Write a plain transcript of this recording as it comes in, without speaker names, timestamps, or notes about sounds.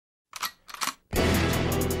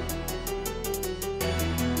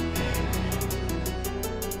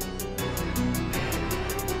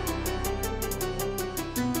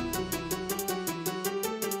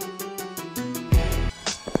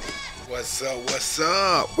What's up? What's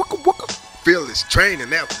up? Waka waka. Fearless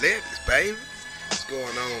training athletics, baby. What's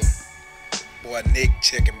going on? Boy, Nick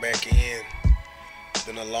checking back in.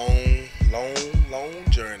 Been a long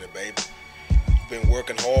journey, baby. Been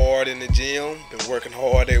working hard in the gym. Been working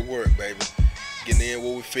hard at work, baby. Getting in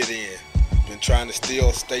where we fit in. Been trying to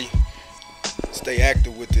still stay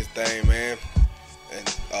active with this thing, man.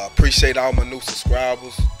 And appreciate all my new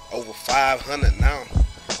subscribers. Over 500 now.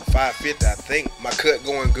 550, I think. My cut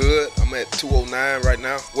going good. I'm at 209 right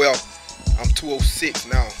now. Well, I'm 206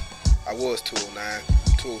 now. I was 209.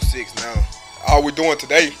 206 now. All we're doing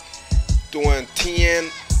today, doing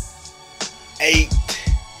 10, 8,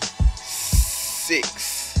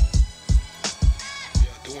 6.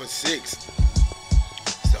 Yeah, doing 6.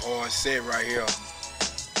 It's a hard set right here.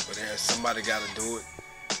 But somebody got to do it.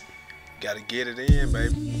 Got to get it in,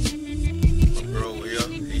 baby. My bro here,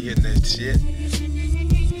 he hitting that shit.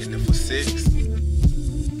 Hitting it for 6.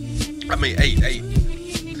 I mean 8.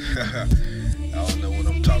 I don't know what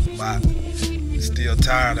I'm talking about. Still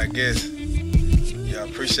tired, I guess. Yeah, I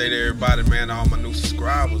appreciate everybody, man. All my new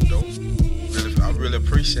subscribers, though. I really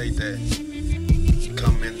appreciate that.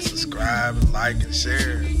 Come in and subscribe and like and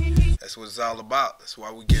share. That's what it's all about. That's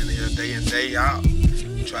why we getting here day in, day out.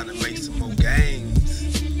 Trying to make some more games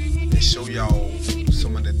and show y'all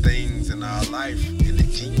some of the things in our life in the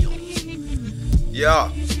gym.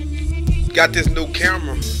 Yeah, got this new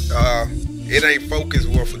camera. It ain't focused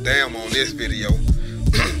worth a damn on this video.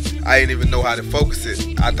 I didn't even know how to focus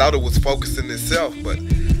it. I thought it was focusing itself, but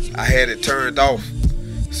I had it turned off.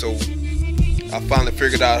 So I finally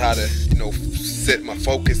figured out how to, set my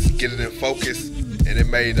focus, get it in focus, and it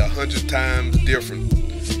made 100 times different.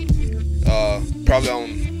 Probably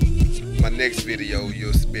on my next video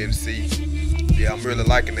you'll be able to see. Yeah, I'm really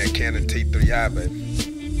liking that Canon T3i, baby.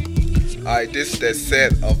 Alright, this is that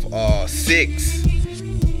set of 6.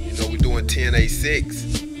 We're doing 10, 8, 6.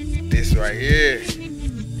 This right here,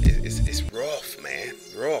 it's rough, man.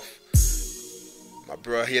 Rough. My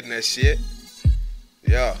bro hitting that shit.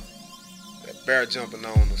 Yeah. That bear jumping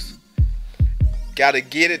on us. Gotta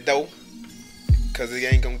get it though, cause it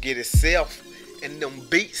ain't gonna get itself. And them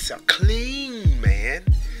beats are clean, man.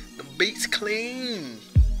 Them beats clean.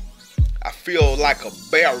 I feel like a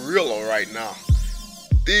barilla right now.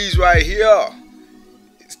 These right here,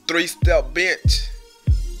 it's 3-step bench.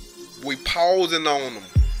 We pausing on them.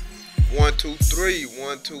 1, 2, 3,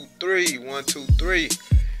 1, 2, 3, 1, 2, 3.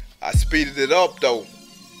 I speeded it up though.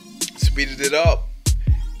 Speeded it up,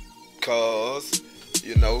 cause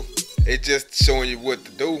it just showing you what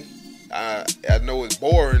to do. I know it's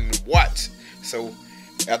boring to watch. So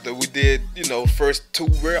after we did, first 2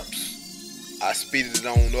 reps, I speeded it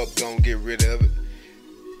on up, gonna get rid of it.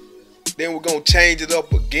 Then we're gonna change it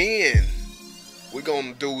up again. We're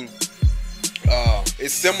gonna do,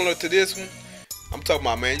 it's similar to this one. I'm talking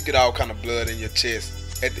about, man, you get all kind of blood in your chest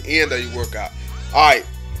at the end of your workout. Alright,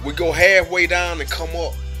 we go halfway down and come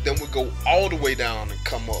up. Then we go all the way down and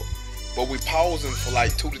come up. But we pausing for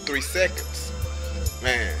like 2 to 3 seconds.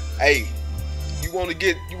 Man, hey, you wanna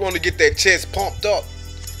get that chest pumped up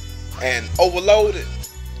and overloaded,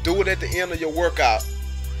 do it at the end of your workout.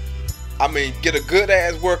 I mean, get a good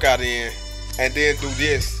ass workout in and then do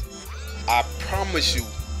this. I promise you,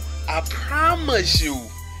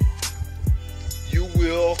 you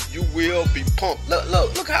will be pumped.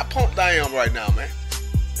 Look how pumped I am right now, man.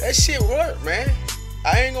 That shit work, man.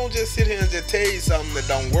 I ain't gonna just sit here and just tell you something that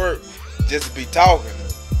don't work just to be talking.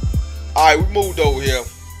 Alright, we moved over here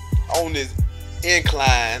on this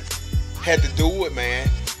incline. Had to do it, man.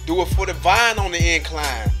 Do it for the vine on the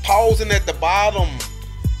incline. Pausing at the bottom.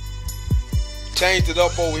 Changed it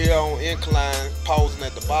up over here on incline. Pausing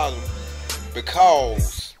at the bottom.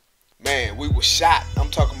 Because, man, we were shot. I'm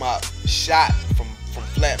talking about shot from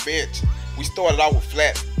flat bench. We started out with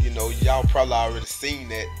flat. Y'all probably already seen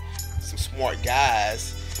that. Some smart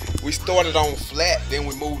guys. We started on flat. Then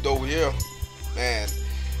we moved over here. Man,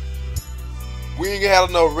 we ain't had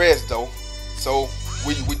enough rest though, so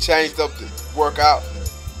we changed up the workout.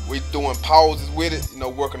 We doing pauses with it,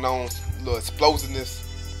 working on a little explosiveness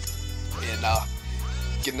and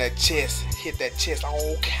getting that chest, hit that chest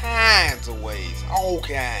all kinds of ways, all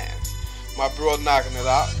kinds. My bro knocking it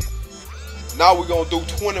out. Now we're gonna do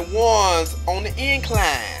 21s on the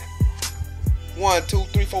incline. 1, 2,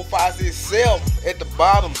 3, 4, 5, 6, 7 at the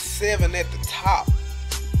bottom, 7 at the top.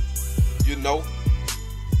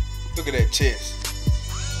 Look at that chest.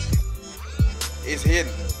 It's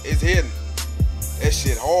hidden. It's hidden. That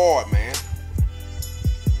shit hard, man.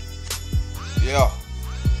 Yeah.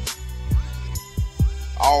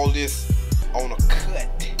 All this on a cut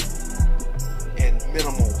and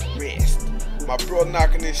minimal rest. My bro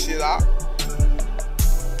knocking this shit out.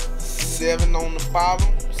 7 on the bottom,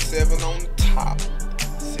 7 on the top.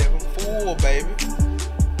 7 full, baby.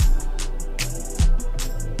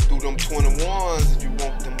 Through them 21s if you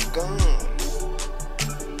want them guns.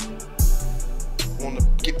 Want to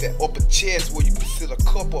get that upper chest where you can sit a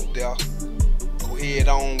cup up there. Go head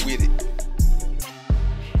on with it.